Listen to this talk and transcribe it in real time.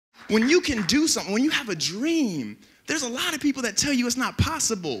When you can do something, when you have a dream, there's a lot of people that tell you it's not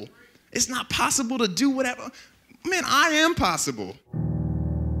possible. It's not possible to do whatever. Man, I am possible.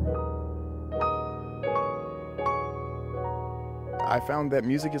 I found that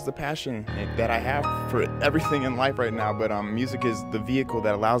music is the passion that I have for everything in life right now, but music is the vehicle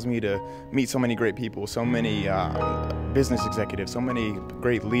that allows me to meet so many great people, so many business executives, so many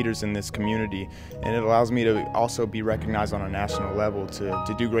great leaders in this community, and it allows me to also be recognized on a national level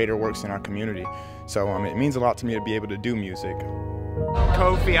to do greater works in our community. So it means a lot to me to be able to do music.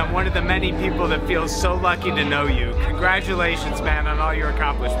 Kofi, I'm one of the many people that feels so lucky to know you. Congratulations, man, on all your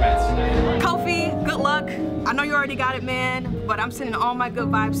accomplishments. Kofi, good luck. I know you already got it, man, but I'm sending all my good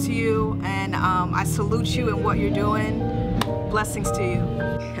vibes to you, and I salute you in what you're doing. Blessings to you.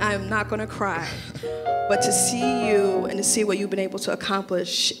 I am not gonna cry, but to see you and to see what you've been able to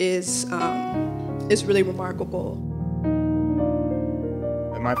accomplish is really remarkable.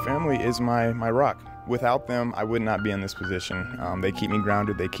 My family is my rock. Without them, I would not be in this position. They keep me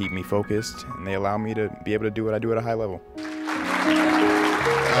grounded, they keep me focused, and they allow me to be able to do what I do at a high level.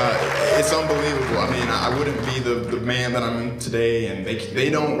 It's unbelievable. I mean, I wouldn't be the man that I'm in today, and they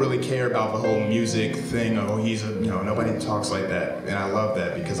don't really care about the whole music thing. Oh, he's a, nobody talks like that. And I love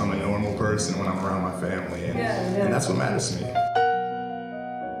that because I'm a normal person when I'm around my family, and that's what matters to me.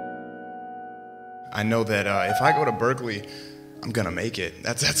 I know that if I go to Berkeley, I'm gonna make it.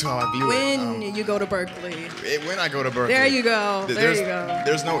 That's how I view it. When you go to Berkeley. When I go to Berkeley. There you go. There you go.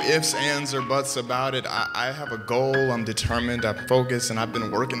 There's no ifs, ands, or buts about it. I have a goal. I'm determined. I'm focused, and I've been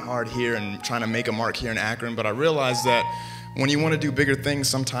working hard here and trying to make a mark here in Akron. But I realize that when you want to do bigger things,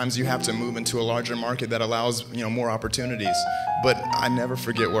 sometimes you have to move into a larger market that allows more opportunities. But I never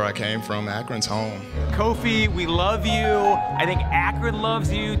forget where I came from. Akron's home. Kofi, we love you. I think Akron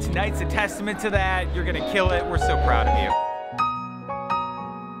loves you. Tonight's a testament to that. You're gonna kill it. We're so proud of you.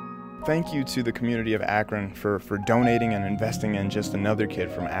 Thank you to the community of Akron for donating and investing in just another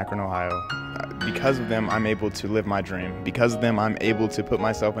kid from Akron, Ohio. Because of them, I'm able to live my dream. Because of them, I'm able to put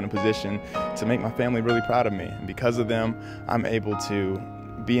myself in a position to make my family really proud of me. And because of them, I'm able to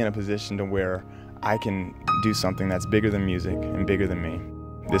be in a position to where I can do something that's bigger than music and bigger than me.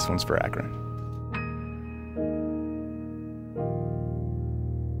 This one's for Akron.